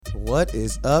What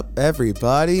is up,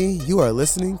 everybody? You are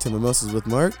listening to Mimosas with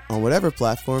Mark on whatever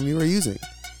platform you are using.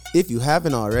 If you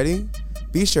haven't already,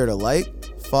 be sure to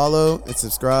like, follow, and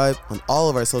subscribe on all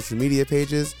of our social media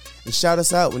pages and shout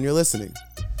us out when you're listening.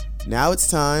 Now it's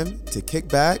time to kick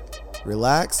back,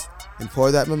 relax, and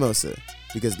pour that mimosa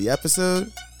because the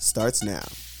episode starts now.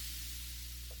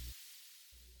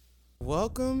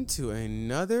 Welcome to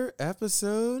another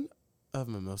episode of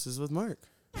Mimosas with Mark.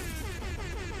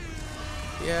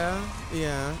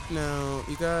 No,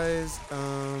 you guys,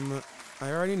 I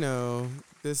already know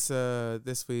this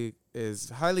week is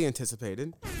highly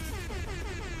anticipated.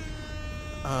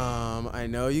 I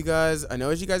know what you guys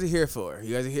are here for.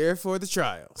 You guys are here for the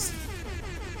trials.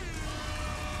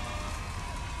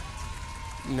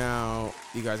 Now,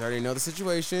 you guys already know the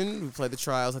situation. We play the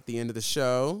trials at the end of the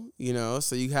show,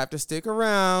 so you have to stick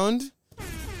around.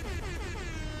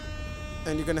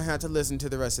 And you're going to have to listen to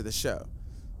the rest of the show.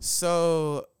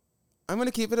 So, I'm going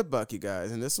to keep it a buck, you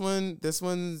guys. And this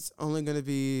one's only going to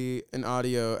be an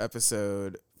audio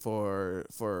episode for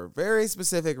very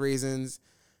specific reasons,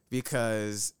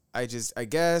 because I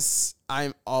guess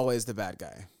I'm always the bad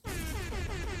guy.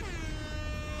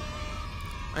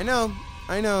 I know,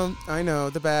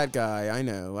 the bad guy. I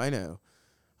know.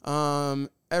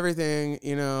 Everything,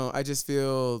 I just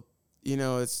feel,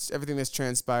 it's everything that's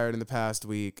transpired in the past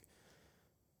week.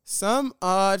 Some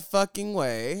odd fucking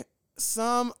way,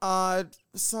 and I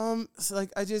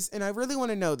really want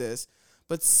to know this,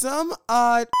 but some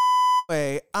odd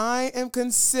way, I am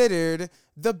considered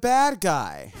the bad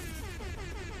guy.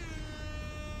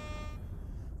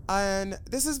 And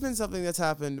this has been something that's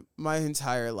happened my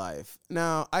entire life.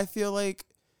 Now, I feel like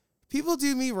people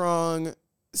do me wrong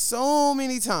so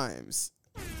many times.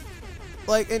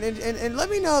 And let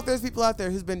me know if there's people out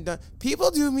there who's been done. People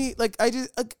do me,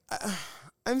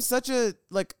 I'm such an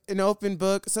open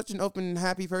book, such an open,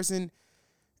 happy person.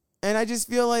 And I just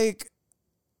feel like,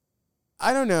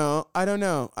 I don't know,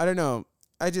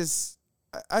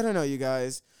 you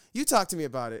guys. You talk to me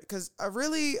about it, because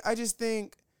I just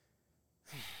think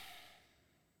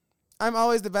I'm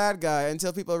always the bad guy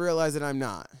until people realize that I'm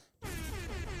not.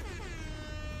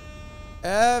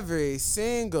 Every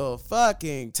single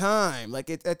fucking time.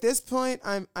 At this point,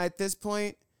 I'm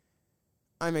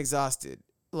exhausted.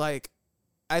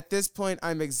 At this point,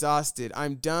 I'm exhausted.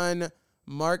 I'm done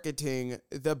marketing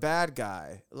the bad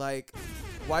guy.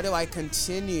 Why do I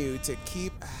continue to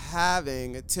keep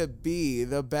having to be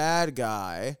the bad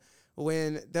guy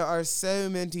when there are so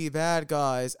many bad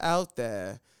guys out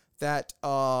there that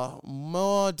are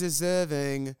more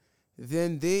deserving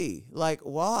than thee?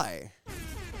 Why?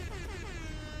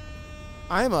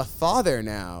 I'm a father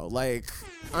now. I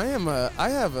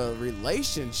have a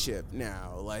relationship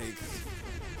now.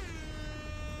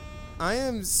 I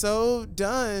am so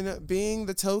done being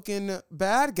the token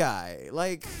bad guy.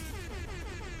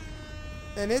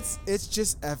 And it's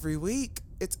just every week.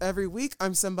 It's every week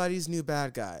I'm somebody's new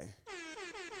bad guy.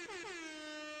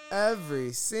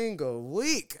 Every single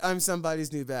week I'm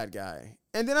somebody's new bad guy.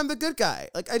 And then I'm the good guy.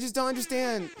 I just don't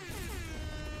understand.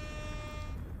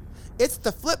 It's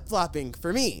the flip-flopping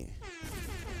for me.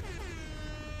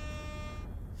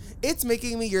 It's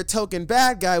making me your token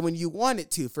bad guy when you want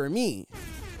it to for me.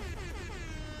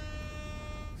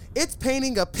 It's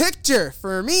painting a picture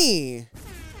for me.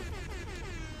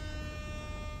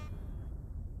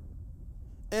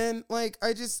 And I'm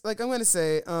going to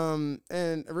say,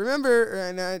 and remember,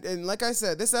 and like I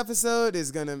said, this episode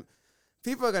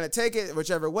people are going to take it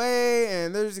whichever way,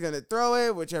 and they're just going to throw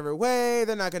it whichever way.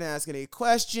 They're not going to ask any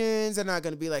questions. They're not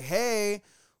going to be like, hey,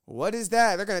 what is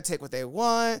that? They're going to take what they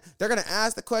want. They're going to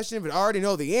ask the question, but already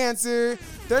know the answer.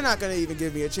 They're not going to even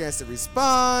give me a chance to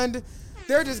respond.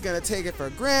 They're just going to take it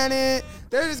for granted.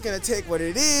 They're just going to take what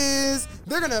it is.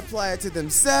 They're going to apply it to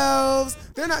themselves.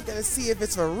 They're not going to see if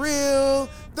it's for real.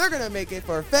 They're going to make it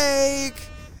for fake.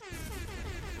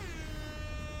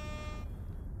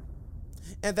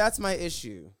 And that's my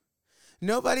issue.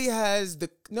 Nobody has the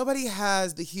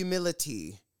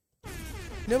humility.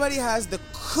 Nobody has the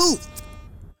couth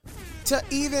to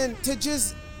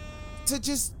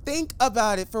just think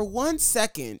about it for 1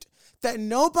 second. That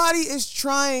nobody is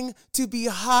trying to be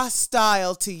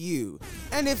hostile to you.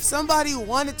 And if somebody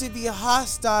wanted to be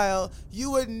hostile, you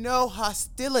would know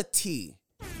hostility.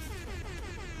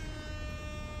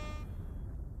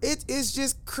 It is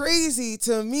just crazy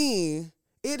to me.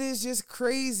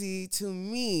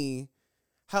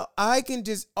 How I can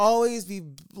just always be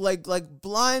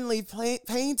blindly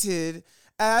painted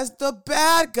as the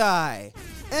bad guy.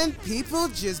 And people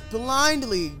just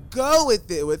blindly go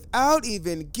with it without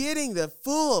even getting the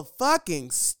full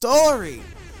fucking story.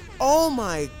 Oh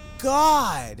my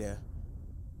God.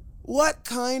 What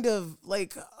kind of,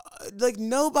 like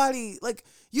nobody, like,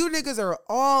 you niggas are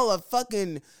all a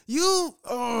fucking,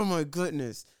 oh my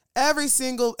goodness.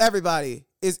 Everybody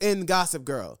is in Gossip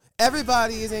Girl.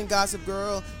 Everybody is in Gossip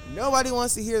Girl. Nobody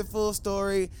wants to hear the full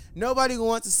story. Nobody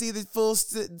wants to see the full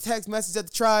text message at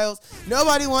the trials.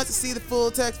 Nobody wants to see the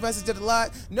full text message at the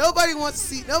lot. Nobody wants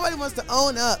to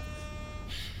own up.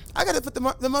 I gotta put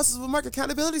the Moses Mark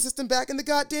accountability system back in the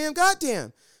goddamn.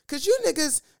 Because you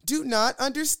niggas do not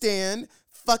understand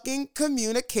fucking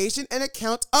communication and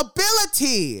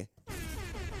accountability.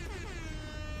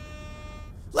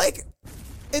 Like,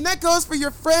 and that goes for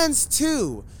your friends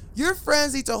too. Your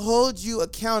friends need to hold you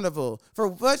accountable for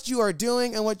what you are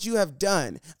doing and what you have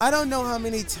done. I don't know how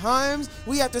many times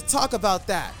we have to talk about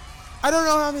that. I don't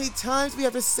know how many times we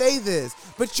have to say this,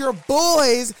 but your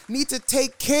boys need to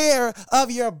take care of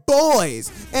your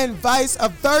boys and vice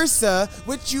versa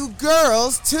with you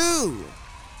girls too.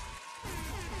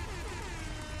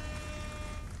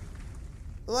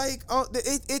 Like, oh,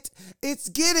 it's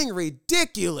getting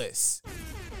ridiculous.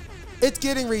 It's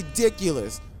getting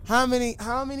ridiculous. How many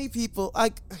people,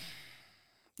 like,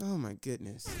 oh my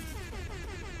goodness.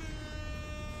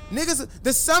 Niggas,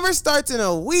 the summer starts in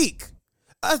a week.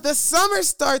 The summer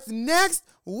starts next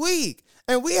week.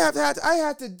 And I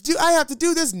have to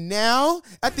do this now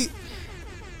I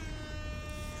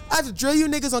have to drill you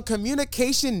niggas on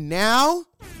communication now.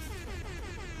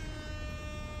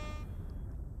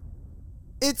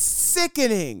 It's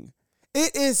sickening.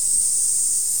 It is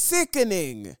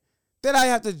sickening that I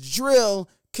have to drill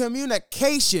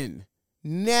communication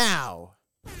now.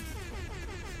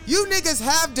 You niggas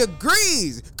have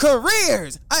degrees,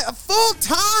 careers, full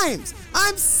times.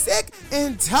 I'm sick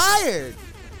and tired.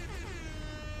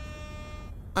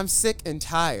 I'm sick and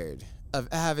tired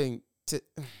of having to.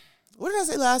 What did I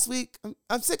say last week?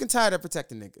 I'm sick and tired of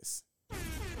protecting niggas.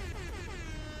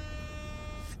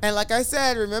 And like I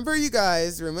said, remember you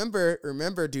guys,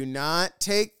 remember, do not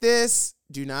take this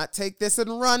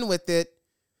and run with it.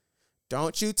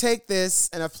 Don't you take this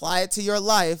and apply it to your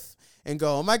life and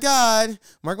go, oh my God,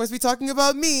 Mark must be talking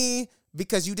about me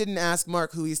because you didn't ask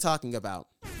Mark who he's talking about.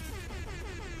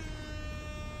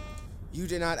 You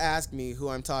did not ask me who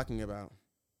I'm talking about.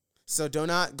 So do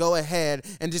not go ahead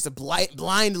and just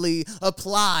blindly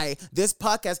apply this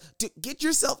podcast.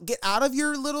 Get out of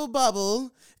your little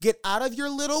bubble. Get out of your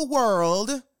little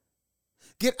world.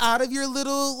 Get out of your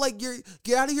little,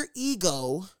 get out of your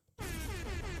ego.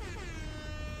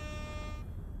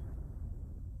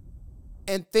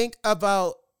 And think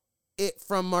about it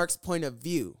from Mark's point of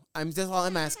view. That's all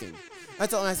I'm asking.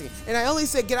 That's all I'm asking. And I only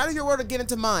said get out of your world and get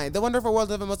into mine. The Wonderful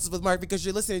World of Emotions with Mark, because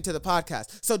you're listening to the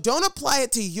podcast. So don't apply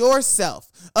it to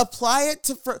yourself. Apply it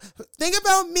to, think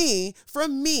about me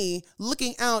from me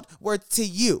looking outward to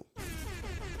you.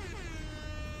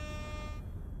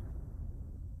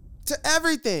 To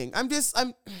everything. I'm just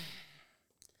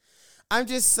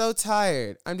so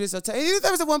tired. I'm just so tired. And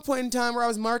there was at one point in time where I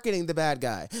was marketing the bad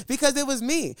guy because it was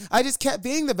me. I just kept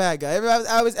being the bad guy.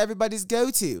 I was everybody's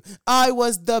go-to. I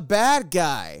was the bad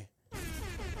guy.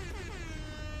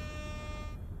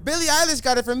 Billie Eilish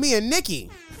got it from me and Nicki.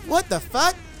 What the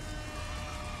fuck?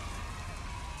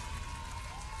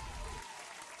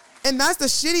 And that's the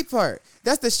shitty part.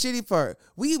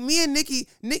 Me and Nicki,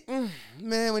 man,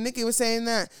 when Nicki was saying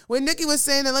that, let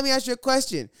me ask you a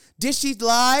question. Did she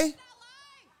lie?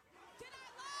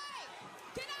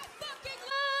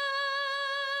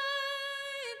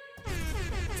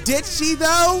 Did she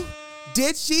though?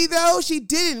 She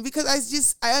didn't,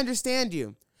 because I understand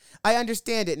you. I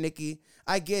understand it, Nicki.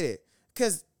 I get it.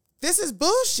 Because this is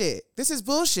bullshit.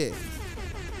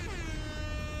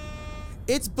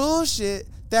 It's bullshit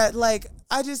that,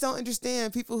 I just don't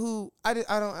understand people who, I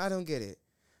don't get it.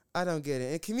 I don't get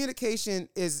it. And communication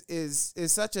is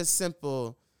such a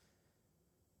simple,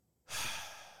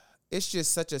 it's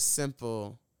such a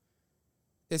simple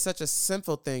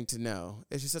thing to know.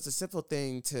 It's just such a simple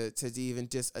thing to even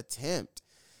just attempt.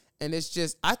 And it's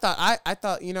just, I thought, I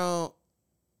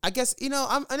guess,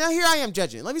 now here I am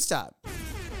judging. Let me stop.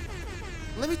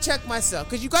 Let me check myself.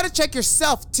 Because you got to check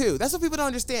yourself too. That's what people don't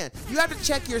understand. You have to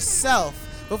check yourself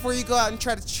before you go out and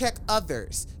try to check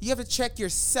others. You have to check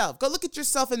yourself. Go look at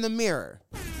yourself in the mirror.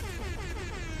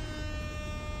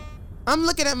 I'm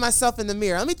looking at myself in the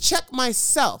mirror. Let me check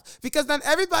myself, because not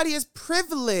everybody is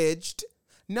privileged.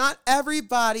 Not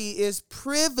everybody is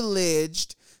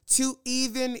privileged to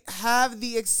even have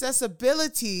the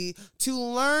accessibility to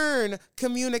learn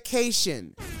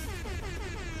communication.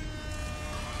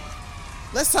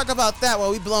 Let's talk about that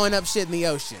while we blowing up shit in the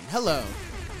ocean. Hello.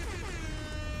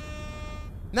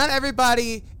 Not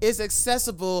everybody is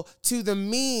accessible to the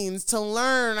means to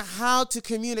learn how to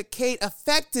communicate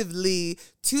effectively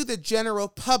to the general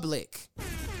public.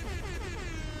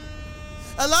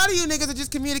 A lot of you niggas are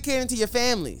just communicating to your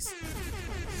families.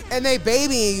 And they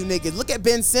babying you niggas. Look at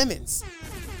Ben Simmons.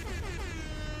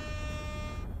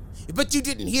 But you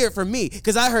didn't hear it from me,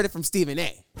 because I heard it from Stephen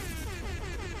A.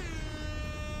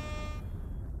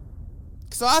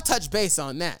 So I'll touch base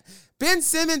on that. Ben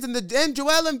Simmons and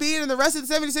Joel Embiid and the rest of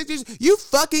the 76ers, you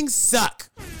fucking suck.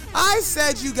 I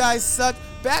said you guys suck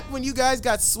back when you guys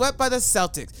got swept by the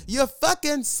Celtics. You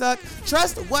fucking suck.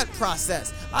 Trust what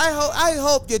process? I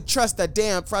hope you trust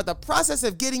the process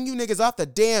of getting you niggas off the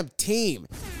damn team.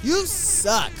 You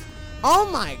suck. Oh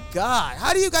my God.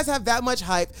 How do you guys have that much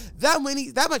hype, that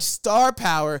much star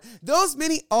power, those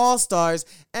many all-stars,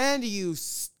 and you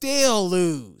still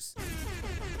lose?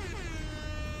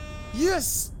 You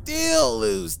still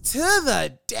lose to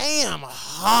the damn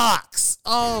Hawks.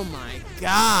 Oh my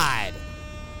God.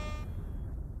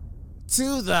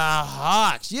 To the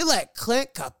Hawks. You let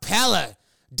Clint Capella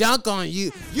dunk on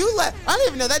you. I don't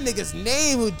even know that nigga's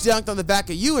name who dunked on the back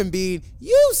of you, Embiid.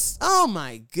 Oh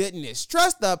my goodness.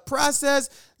 Trust the process.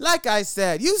 Like I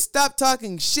said, you stop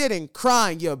talking shit and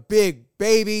crying, you big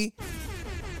baby.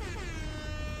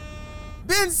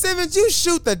 Ben Simmons, you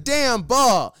shoot the damn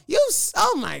ball.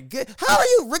 Oh my God. How are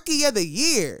you Rookie of the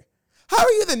Year? How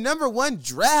are you the #1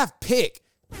 draft pick?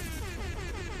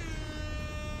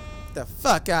 Get the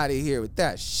fuck out of here with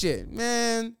that shit,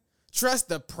 man. Trust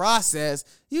the process.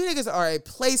 You niggas are a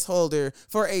placeholder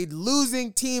for a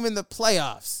losing team in the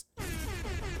playoffs.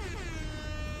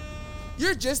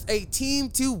 You're just a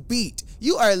team to beat.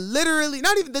 You are literally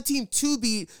not even the team to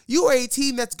beat. You are a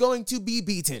team that's going to be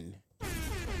beaten.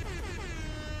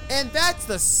 And that's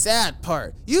the sad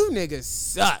part. You niggas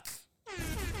suck.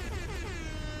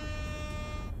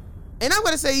 And I'm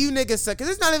going to say you niggas suck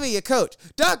because it's not even your coach.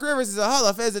 Doc Rivers is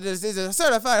a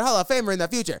certified Hall of Famer in the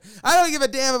future. I don't give a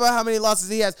damn about how many losses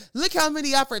he has. Look how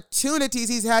many opportunities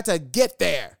he's had to get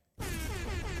there.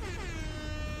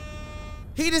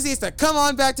 He just needs to come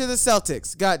on back to the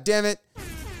Celtics. God damn it.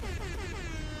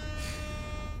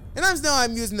 And I know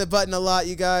I'm using the button a lot,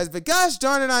 you guys, but gosh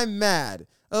darn it, I'm mad.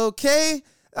 Okay?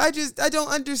 I don't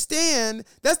understand.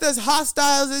 That's as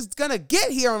hostile as it's gonna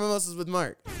get here on Mimosas with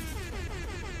Mark.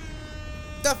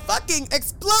 The fucking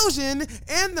explosion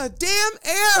and the damn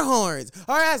air horns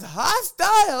are as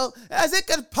hostile as it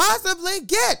could possibly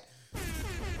get.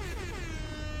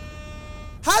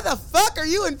 How the fuck are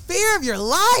you in fear of your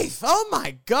life? Oh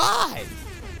my God.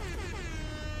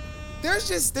 There's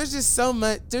just so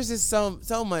much,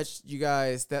 you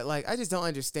guys, that like I just don't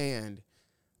understand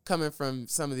coming from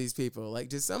some of these people. Like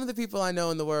just some of the people I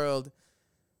know in the world.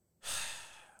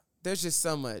 There's just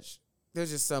so much. And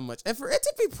for it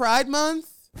to be Pride Month,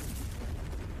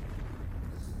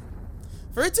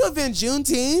 for it to have been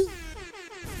Juneteenth,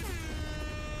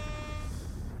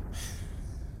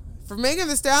 for Megan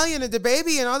Thee Stallion and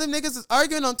DaBaby and all them niggas is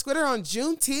arguing on Twitter on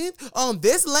Juneteenth on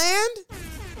this land.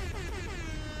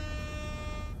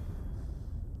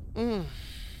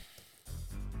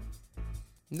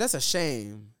 That's a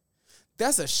shame.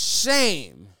 That's a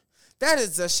shame. That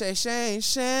is a shame.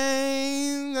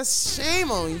 That's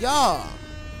shame on y'all.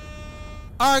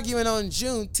 Arguing on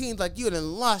Juneteenth like you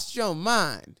done lost your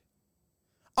mind.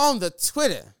 On the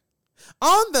Twitter.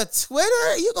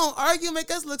 You gonna argue, make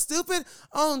us look stupid?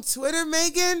 On Twitter,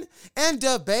 Megan and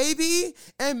DaBaby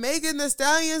and Megan Thee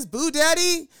Stallion's boo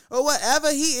daddy or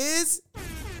whatever he is.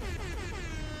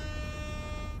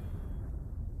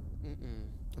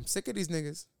 I'm sick of these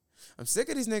niggas. I'm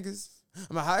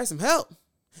gonna hire some help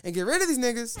and get rid of these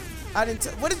niggas.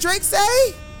 What did Drake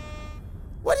say?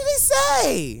 What did he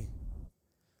say?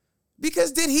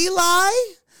 Because did he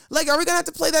lie? Like, are we gonna have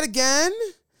to play that again?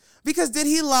 Because did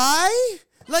he lie?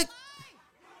 Like,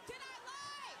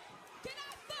 Can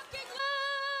I fucking lie?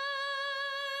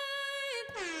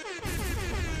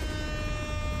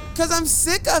 because I'm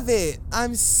sick of it.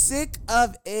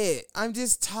 I'm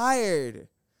just tired.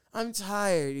 I'm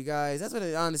tired, you guys. That's what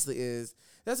it honestly is.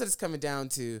 That's what it's coming down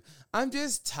to. I'm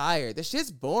just tired. The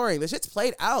shit's boring. The shit's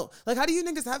played out. Like, how do you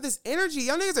niggas have this energy?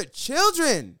 Y'all niggas are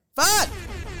children. Fuck.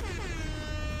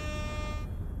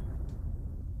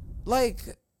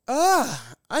 Like,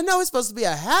 I know it's supposed to be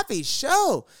a happy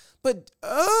show, but,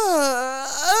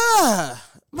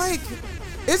 like,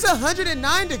 it's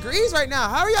 109 degrees right now.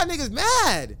 How are y'all niggas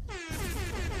mad?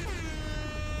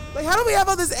 Like, how do we have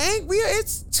all this anger?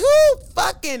 It's too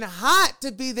fucking hot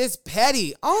to be this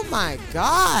petty. Oh my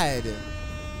God.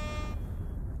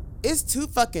 It's too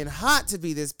fucking hot to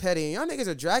be this petty. And y'all niggas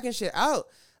are dragging shit out.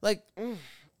 Like,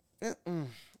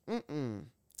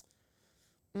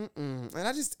 And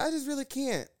I just really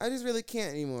can't. I just really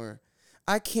can't anymore.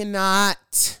 I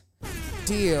cannot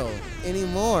deal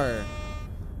anymore.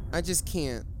 I just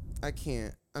can't. I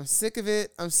can't. I'm sick of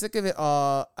it. I'm sick of it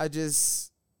all. I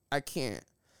can't.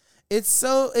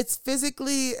 It's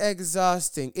physically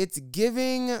exhausting. It's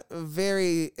giving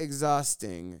very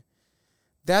exhausting.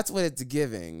 That's what it's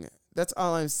giving. That's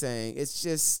all I'm saying. It's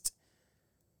just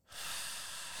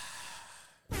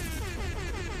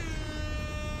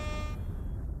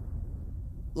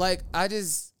like I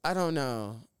don't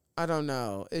know.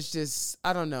 It's just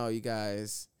I don't know, you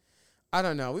guys. I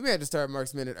don't know. We may have to start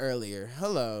Mark's Minute earlier.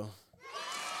 Hello.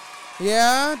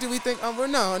 Yeah? Do we think? Oh,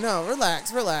 no.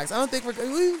 Relax. I don't think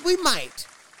we might,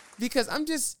 because I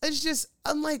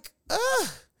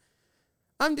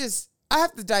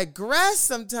have to digress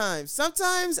sometimes.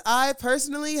 Sometimes I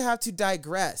personally have to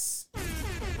digress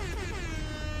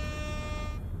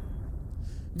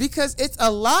because it's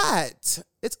a lot.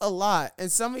 It's a lot,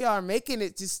 and some of y'all are making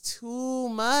it just too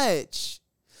much.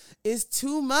 It's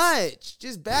too much.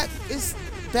 Just back up.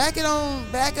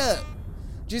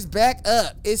 Just back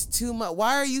up. It's too much.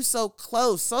 Why are you so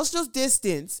close? Social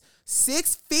distance,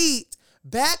 6 feet.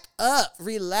 Back up.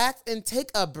 Relax and take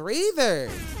a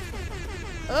breather.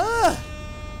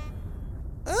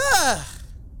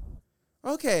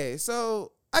 Okay,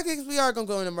 so I guess we are going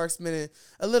to go into Mark's Minute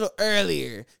a little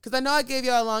earlier, because I know I gave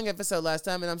y'all a long episode last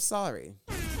time, and I'm sorry.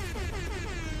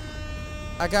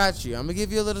 I got you. I'm going to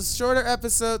give you a little shorter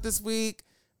episode this week,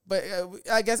 but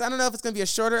I guess I don't know if it's going to be a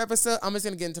shorter episode. I'm just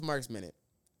going to get into Mark's Minute.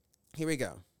 Here we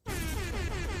go.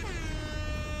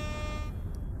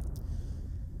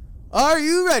 Are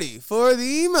you ready for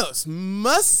the most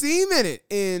must-see minute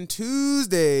in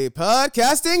Tuesday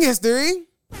podcasting history?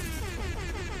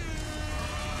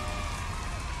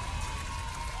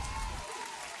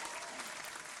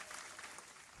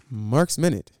 Mark's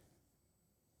Minute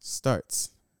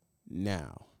starts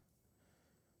now.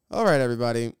 All right,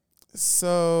 everybody.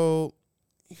 So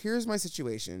here's my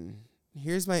situation.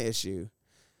 Here's my issue.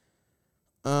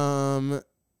 You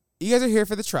guys are here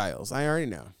for the trials. I already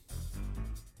know.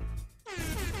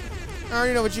 I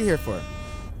already know what you're here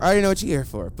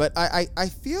for. But I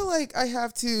feel like I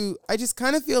just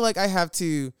kind of feel like I have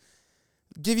to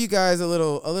give you guys a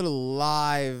little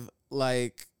live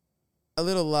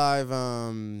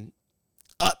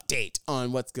update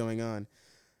on what's going on.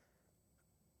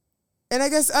 And I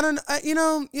guess I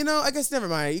guess never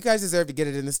mind. You guys deserve to get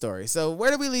it in the story. So where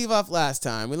did we leave off last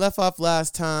time? We left off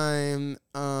last time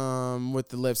with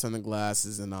the lips on the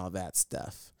glasses and all that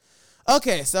stuff.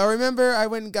 Okay, so remember I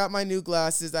went and got my new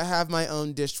glasses. I have my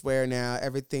own dishware now.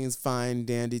 Everything's fine,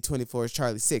 dandy. 24 is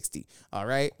Charlie 60. All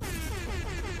right.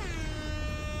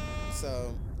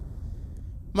 So,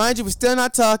 mind you, we're still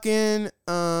not talking.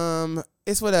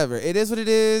 It's whatever. It is what it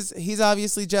is. He's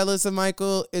obviously jealous of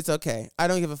Michael. It's okay. I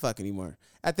don't give a fuck anymore.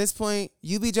 At this point,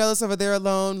 you be jealous over there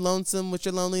alone, lonesome with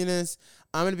your loneliness.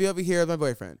 I'm going to be over here with my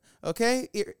boyfriend. Okay?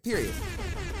 Period.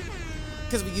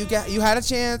 Because you had a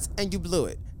chance and you blew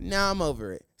it. Now I'm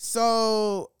over it.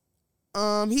 So,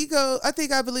 I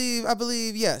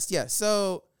believe, yes.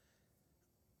 So,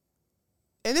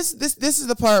 and this is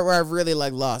the part where I've really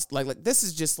lost. Like this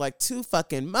is just too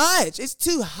fucking much. It's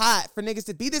too hot for niggas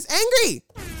to be this angry.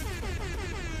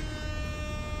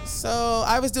 So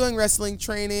I was doing wrestling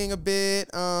training a bit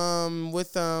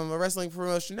with a wrestling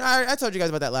promotion. I told you guys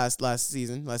about that last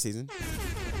season.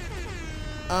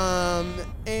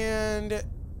 And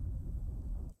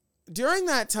during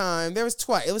that time,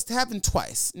 it happened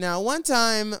twice. Now, one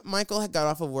time Michael had got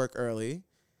off of work early.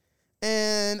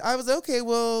 And I was like, okay,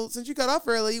 well, since you got off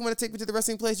early, you want to take me to the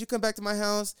wrestling place, you come back to my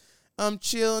house,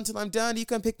 chill until I'm done, you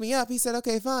come pick me up. He said,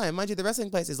 okay, fine. Mind you, the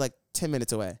wrestling place is 10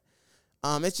 minutes away.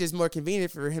 It's just more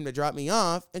convenient for him to drop me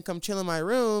off and come chill in my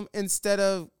room instead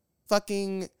of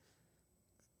fucking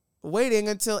waiting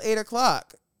until 8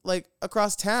 o'clock,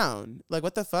 across town.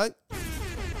 What the fuck?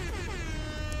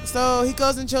 So he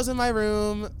goes and chills in my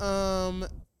room.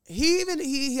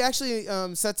 He actually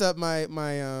sets up my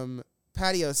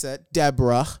patio set,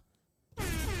 Deborah.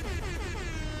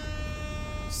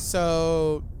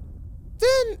 So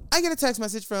then I get a text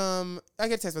message from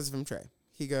Trey.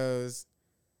 He goes,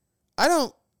 I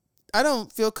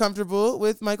don't feel comfortable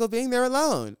with Michael being there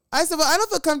alone. I said, well, I don't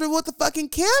feel comfortable with the fucking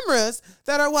cameras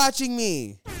that are watching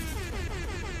me.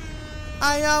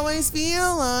 I always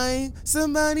feel like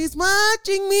somebody's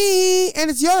watching me, and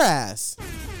it's your ass.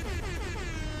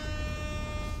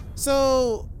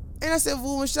 So, and I said,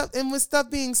 well, with stuff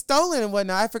being stolen and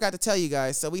whatnot, I forgot to tell you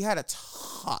guys. So we had a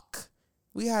talk.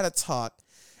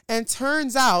 And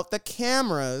turns out the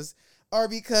cameras are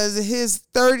because his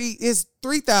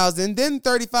 3,000, then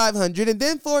 3,500, and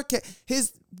then 4K.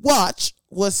 His watch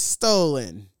was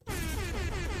stolen.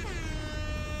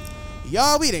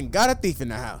 Y'all, we done got a thief in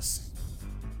the house.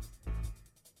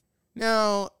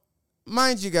 Now,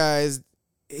 mind you guys,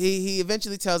 he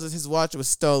eventually tells us his watch was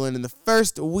stolen in the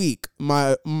first week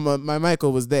my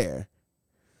Michael was there.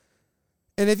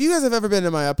 And if you guys have ever been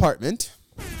to my apartment,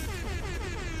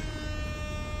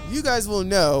 you guys will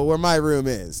know where my room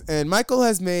is. And Michael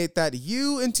has made that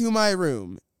U into my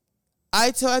room. I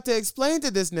had to explain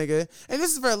to this nigga, and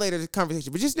this is for a later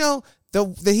conversation, but just know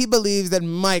that he believes that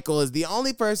Michael is the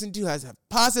only person who has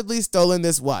possibly stolen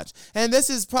this watch. And this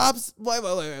is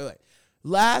wait.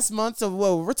 Last month, so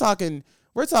we're talking,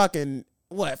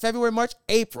 what, February, March,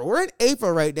 April. We're in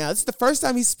April right now. This is the first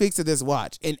time he speaks of this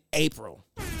watch, in April.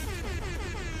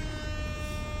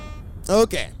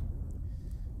 Okay.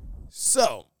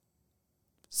 So,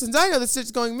 since I know this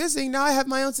shit's going missing, now I have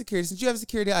my own security. Since you have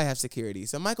security, I have security.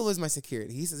 So Michael is my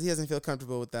security. He says he doesn't feel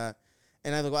comfortable with that.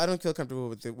 And I go, I don't feel comfortable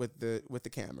with the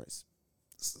cameras.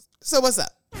 So what's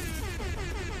up?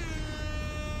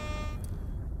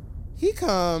 He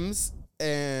comes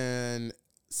and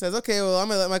says, okay, well, I'm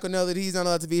going to let Michael know that he's not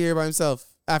allowed to be here by himself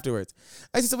afterwards.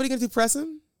 I said, so what are you going to do, press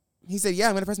him? He said, yeah,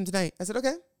 I'm going to press him tonight. I said,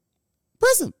 okay,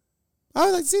 press him. I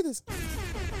would like to see this.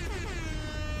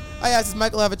 I asked, does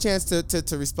Michael have a chance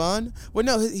to respond? Well,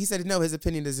 no, he said no, his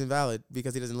opinion is invalid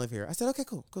because he doesn't live here. I said, okay,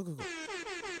 cool.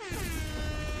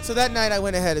 So that night I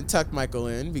went ahead and tucked Michael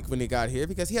in when he got here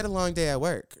because he had a long day at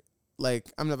work.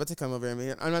 Like, I'm not about to come over.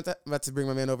 I'm not about to bring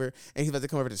my man over and he's about to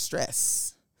come over to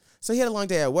stress. So he had a long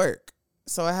day at work.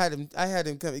 So I had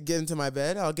him come, get into my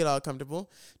bed. I'll get all comfortable.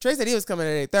 Trey said he was coming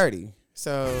at 8:30.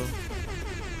 So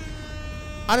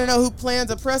I don't know who plans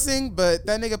a pressing, but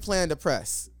that nigga planned a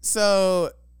press.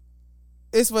 So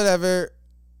it's whatever.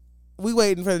 We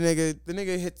waiting for the nigga. The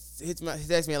nigga he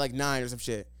texts me at like 9 or some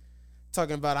shit,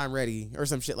 talking about I'm ready or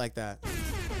some shit like that.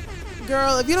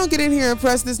 Girl, if you don't get in here and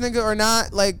press this nigga or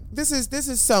not, like this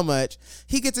is so much.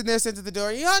 He gets in there, stands at the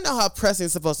door. Y'all know how pressing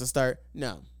is supposed to start.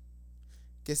 No.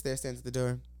 Gets there, stands at the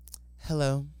door.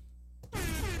 Hello.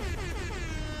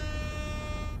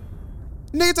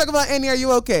 Nigga talking about, Annie, are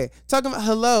you okay? Talking about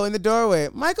hello in the doorway.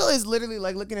 Michael is literally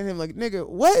like looking at him like, nigga,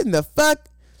 what in the fuck?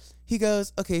 He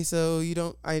goes, okay, so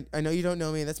I know you don't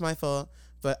know me, and that's my fault,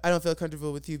 but I don't feel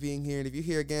comfortable with you being here, and if you're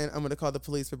here again, I'm going to call the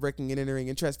police for breaking and entering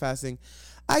and trespassing.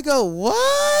 I go,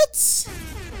 what?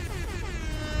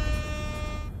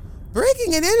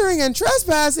 Breaking and entering and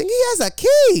trespassing? He has a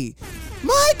key.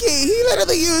 My key. He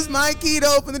literally used my key to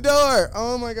open the door.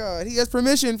 Oh, my God. He has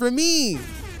permission from me.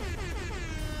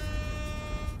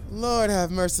 Lord have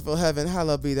merciful heaven.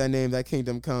 Hallowed be thy name. Thy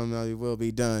kingdom come. Thy will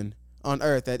be done on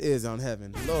earth that is on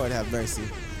heaven. Lord have mercy.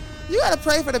 You got to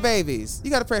pray for the babies.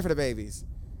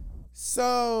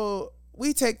 So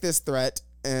we take this threat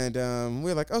and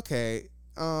we're like, okay.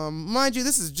 Mind you,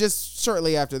 this is just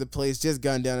shortly after the police just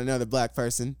gunned down another black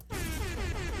person.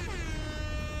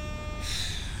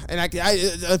 And I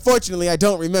unfortunately, I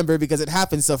don't remember because it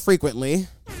happens so frequently.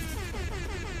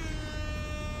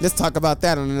 Let's talk about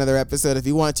that on another episode. If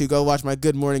you want to, go watch my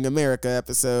Good Morning America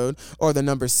episode or the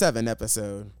number 7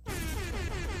 episode.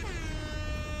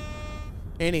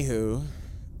 Anywho,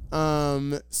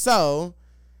 so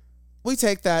we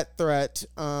take that threat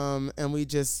and we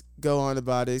just go on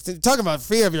about it. Talking about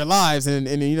fear of your lives and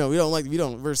you know,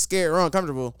 we're scared, we're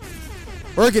uncomfortable.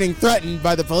 We're getting threatened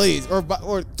by the police or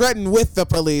threatened with the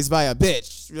police by a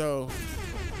bitch. So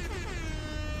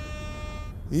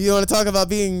you want to talk about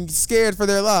being scared for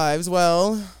their lives?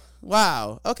 Well,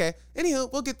 wow. Okay.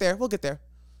 Anywho, we'll get there.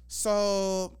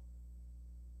 So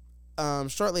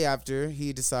shortly after,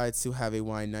 he decides to have a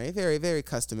wine night. Very, very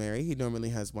customary. He normally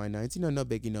has wine nights. You know, no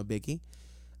biggie.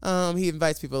 He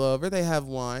invites people over. They have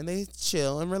wine. They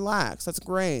chill and relax. That's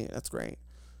great.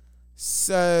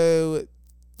 So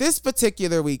this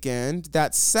particular weekend,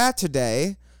 that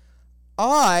Saturday,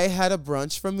 I had a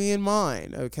brunch for me and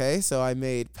mine. Okay, so I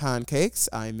made pancakes.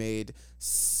 I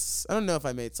don't know if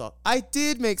I made salt. I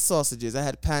did make sausages. I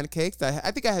had pancakes.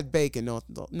 I think I had bacon,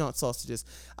 not sausages.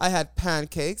 I had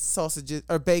pancakes, sausages,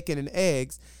 or bacon and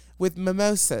eggs with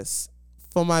mimosas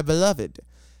for my beloved.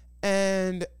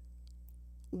 And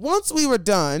once we were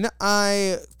done,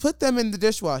 I put them in the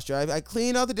dishwasher. I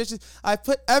cleaned all the dishes. I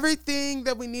put everything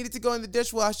that we needed to go in the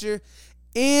dishwasher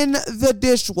in the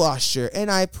dishwasher. And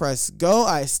I pressed go.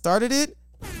 I started it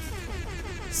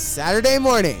Saturday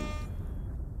morning.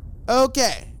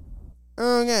 Okay.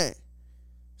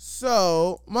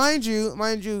 So, mind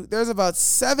you, there's about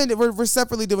 7. We're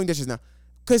separately doing dishes now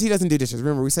because he doesn't do dishes.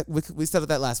 Remember, we settled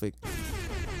that last week.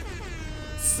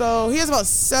 So he has about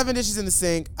 7 dishes in the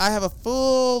sink. I have a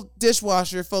full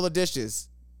dishwasher full of dishes.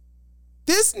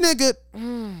 This nigga,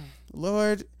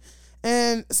 Lord.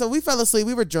 And so we fell asleep.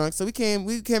 We were drunk. So we came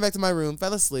back to my room,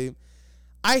 fell asleep.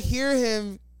 I hear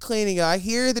him cleaning up. I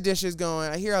hear the dishes going.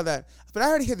 I hear all that. But I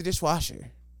already hear the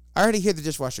dishwasher.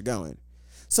 Going.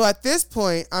 So at this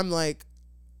point, I'm like,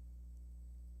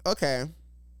 okay,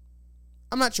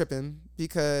 I'm not tripping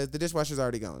because the dishwasher's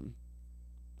already going.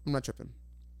 I'm not tripping.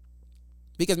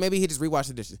 Because maybe he just rewashed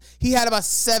the dishes. He had about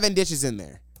 7 dishes in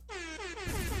there.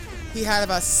 He had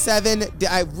about 7.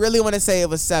 I really want to say it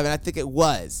was 7. I think it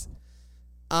was.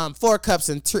 4 cups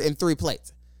and 3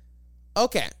 plates.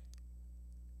 Okay.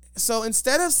 So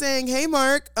instead of saying, hey,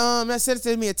 Mark, I sent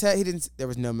me a text. There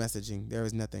was no messaging. There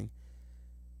was nothing.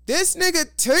 This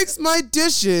nigga takes my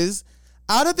dishes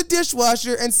out of the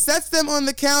dishwasher and sets them on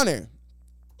the counter.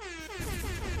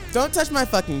 Don't touch my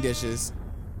fucking dishes.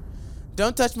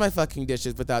 Don't touch my fucking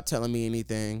dishes without telling me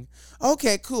anything.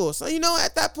 Okay, cool. So,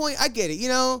 at that point, I get it,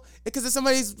 because if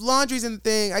somebody's laundry's in the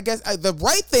thing, I guess the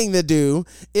right thing to do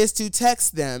is to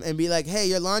text them and be like, hey,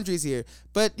 your laundry's here.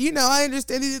 But, I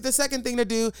understand the second thing to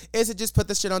do is to just put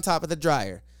the shit on top of the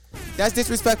dryer. That's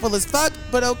disrespectful as fuck,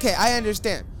 but okay, I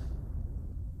understand.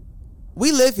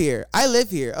 We live here. I live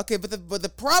here. Okay, but the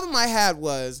problem I had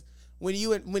was when he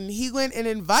went and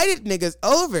invited niggas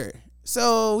over.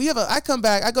 So I come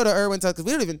back, I go to Irwin's house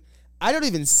because I don't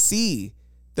even see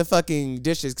the fucking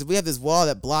dishes because we have this wall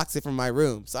that blocks it from my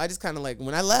room. So I just kind of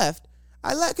when I left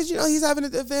because he's having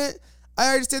an event. I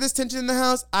already said there's tension in the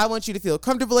house. I want you to feel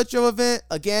comfortable at your event.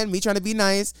 Again, me trying to be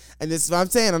nice. And this is what I'm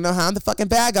saying. I don't know how I'm the fucking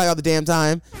bad guy all the damn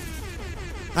time.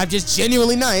 I'm just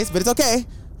genuinely nice, but it's okay.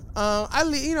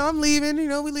 I'm leaving,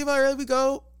 we leave early, we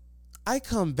go. I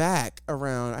come back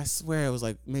around, I swear it was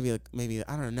maybe,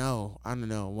 I don't know,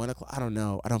 1 o'clock, I don't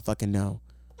know, I don't fucking know.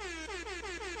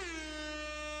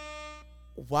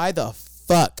 Why the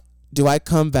fuck do I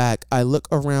come back, I look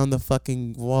around the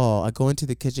fucking wall, I go into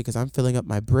the kitchen because I'm filling up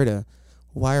my Brita.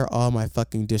 Why are all my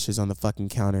fucking dishes on the fucking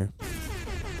counter?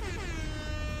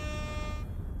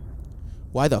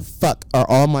 Why the fuck are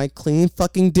all my clean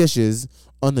fucking dishes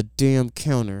on the damn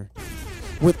counter?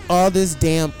 With all this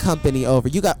damn company over.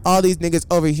 You got all these niggas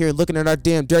over here looking at our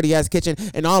damn dirty ass kitchen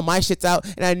and all my shit's out.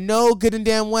 And I know good and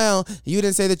damn well you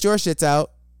didn't say that your shit's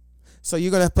out. So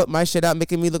you're going to put my shit out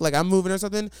making me look like I'm moving or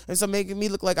something? And so making me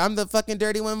look like I'm the fucking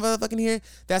dirty one motherfucking here?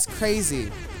 That's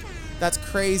crazy. That's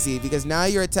crazy because now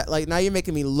you're now you're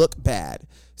making me look bad.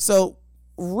 So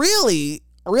really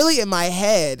in my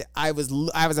head, I was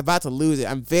about to lose it.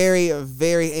 I'm very,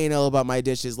 very anal about my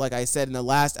dishes, like I said in the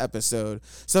last episode.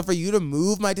 So for you to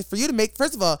move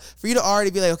first of all, for you to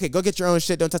already be like, okay, go get your own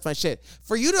shit, don't touch my shit.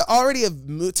 For you to already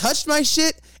have touched my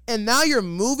shit, and now you're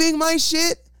moving my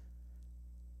shit,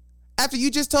 after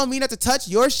you just told me not to touch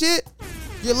your shit,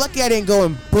 you're lucky I didn't go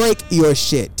and break your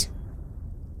shit.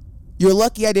 You're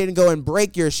lucky I didn't go and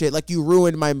break your shit like you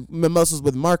ruined my Mimosas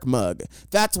with Mark mug.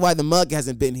 That's why the mug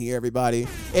hasn't been here, everybody.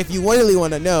 If you really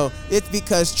want to know, it's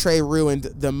because Trey ruined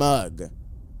the mug.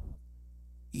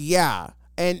 Yeah.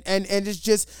 And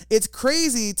it's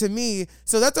crazy to me.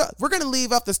 So we're going to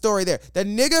leave off the story there. The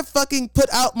nigga fucking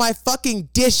put out my fucking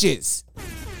dishes.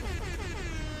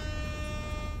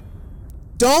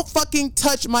 Don't fucking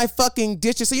touch my fucking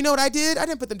dishes. So you know what I did? I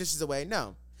didn't put them dishes away.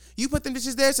 No. You put them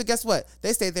dishes there, so guess what?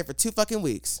 They stayed there for 2 fucking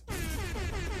weeks.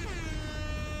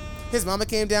 His mama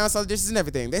came down, saw the dishes and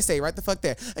everything. They stayed right the fuck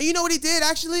there. And you know what he did,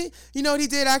 actually?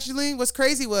 What's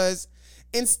crazy was,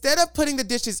 instead of putting the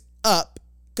dishes up,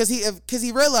 because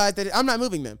he realized that I'm not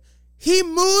moving them, he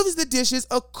moves the dishes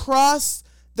across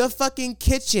the fucking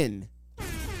kitchen.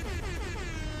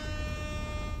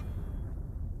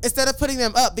 Instead of putting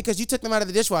them up because you took them out of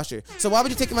the dishwasher. So why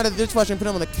would you take them out of the dishwasher and put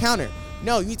them on the counter?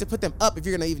 No, you need to put them up if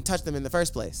you're going to even touch them in the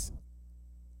first place.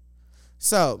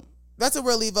 So that's where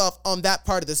we'll leave off on that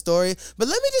part of the story. But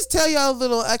let me just tell y'all a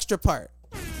little extra part.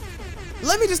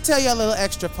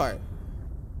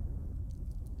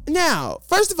 Now,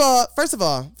 first of all,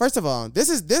 this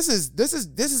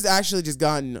is actually just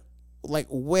gotten not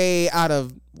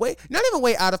even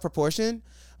way out of proportion,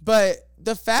 but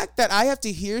the fact that I have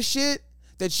to hear shit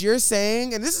that you're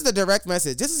saying, and this is a direct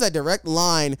message. This is a direct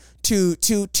line to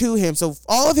him. So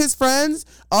all of his friends,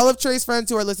 all of Trey's friends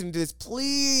who are listening to this,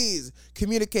 please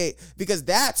communicate, because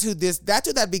that's who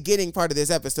that beginning part of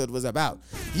this episode was about.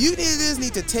 You niggas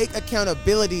need to take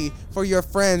accountability for your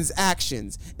friends'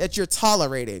 actions that you're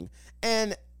tolerating.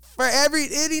 And for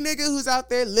any nigga who's out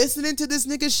there listening to this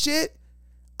nigga shit,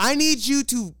 I need you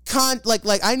to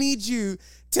I need you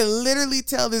to literally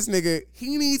tell this nigga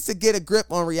he needs to get a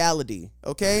grip on reality,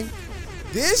 okay?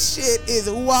 This shit is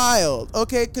wild,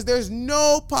 okay? Because there's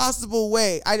no possible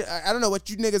way. I don't know what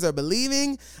you niggas are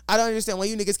believing. I don't understand why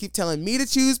you niggas keep telling me to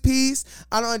choose peace.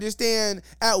 I don't understand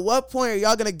at what point are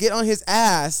y'all gonna get on his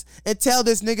ass and tell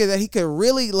this nigga that he could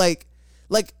really like,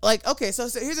 okay, so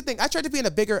here's the thing. I tried to be the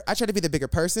bigger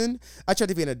person. I tried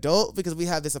to be an adult because we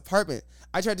have this apartment.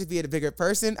 I tried to be a bigger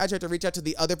person. I tried to reach out to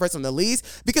the other person on the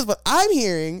lease because what I'm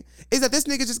hearing is that this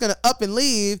nigga's just gonna up and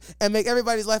leave and make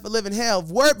everybody's life a living hell.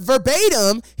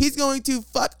 Verbatim, he's going to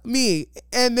fuck me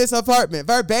in this apartment.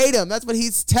 Verbatim, that's what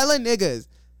he's telling niggas.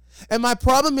 And my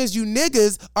problem is you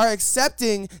niggas are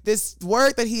accepting this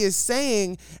word that he is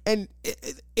saying, and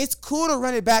it's cool to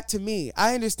run it back to me.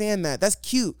 I understand that. That's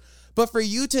cute. But for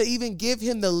you to even give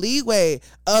him the leeway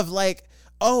of like,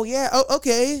 oh yeah, oh,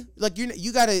 okay, like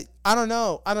you gotta, I don't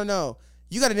know.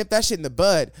 You gotta nip that shit in the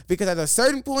bud because at a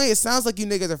certain point, it sounds like you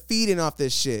niggas are feeding off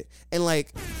this shit. And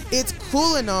like, it's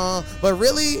cool and all, but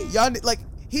really, y'all, like,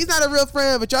 he's not a real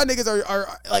friend, but y'all niggas are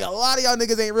like, a lot of y'all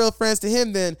niggas ain't real friends to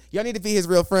him, then y'all need to be his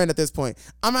real friend at this point.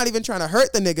 I'm not even trying to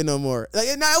hurt the nigga no more. Like,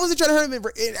 I wasn't trying to hurt him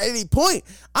at any point.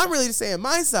 I'm really just saying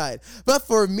my side. But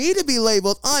for me to be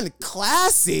labeled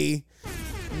unclassy,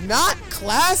 not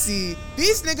classy,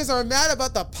 these niggas are mad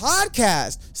about the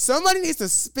podcast. Somebody needs to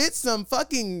spit some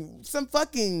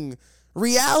fucking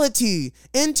reality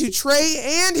into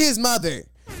Trey and his mother.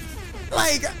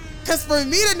 Like, cause for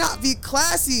me to not be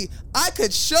classy, I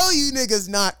could show you niggas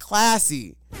not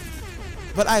classy.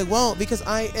 But I won't because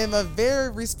I am a very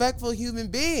respectful human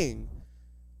being.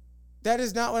 That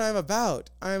is not what I'm about.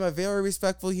 I am a very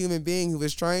respectful human being who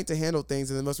is trying to handle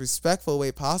things in the most respectful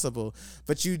way possible.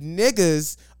 But you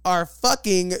niggas are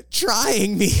fucking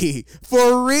trying me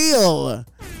for real.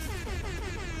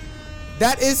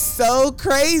 That is so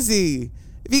crazy.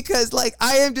 Because like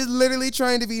I am just literally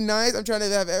trying to be nice. I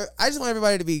just want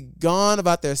everybody to be gone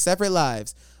about their separate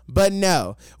lives. But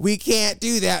no, we can't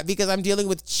do that because I'm dealing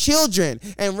with children.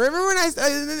 And remember when I'm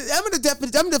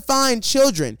gonna define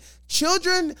children.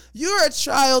 Children, you're a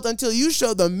child until you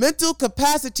show the mental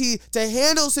capacity to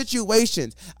handle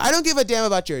situations. I don't give a damn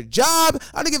about your job.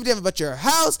 I don't give a damn about your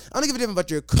house. I don't give a damn about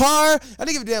your car. I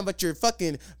don't give a damn about your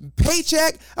fucking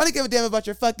paycheck. I don't give a damn about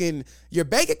your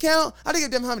bank account. I don't give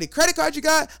a damn how many credit cards you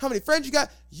got, how many friends you got.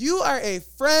 You are a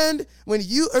friend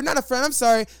not a friend, I'm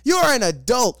sorry. You are an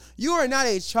adult. You are not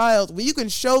a child when you can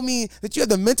show me that you have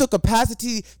the mental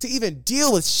capacity to even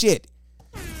deal with shit.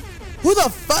 Who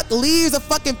the fuck leaves a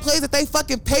fucking place that they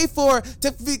fucking pay for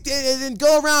and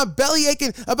go around belly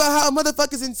aching about how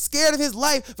motherfuckers is scared of his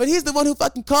life, but he's the one who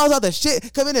fucking calls all the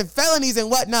shit, committing felonies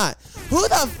and whatnot. Who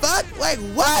the fuck? Like,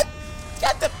 what?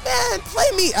 Get the man, play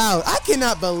me out. I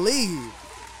cannot believe.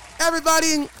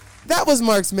 Everybody, that was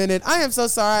Mark's Minute. I am so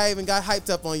sorry I even got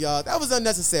hyped up on y'all. That was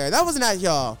unnecessary. That wasn't at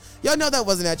y'all. Y'all know that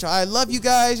wasn't at y'all. I love you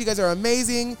guys. You guys are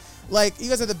amazing. Like, you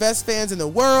guys are the best fans in the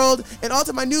world. And all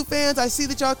to my new fans, I see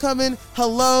that y'all coming.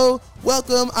 Hello,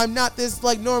 welcome. I'm not this,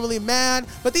 like, normally mad.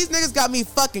 But these niggas got me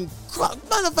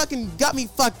motherfucking got me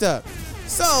fucked up.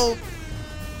 So,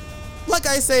 like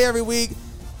I say every week,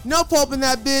 no pulp in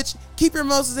that bitch. Keep your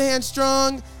muscles and hands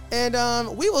strong. And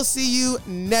we will see you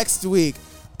next week.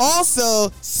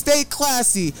 Also, stay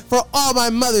classy for all my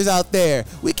mothers out there.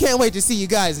 We can't wait to see you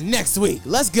guys next week.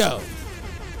 Let's go.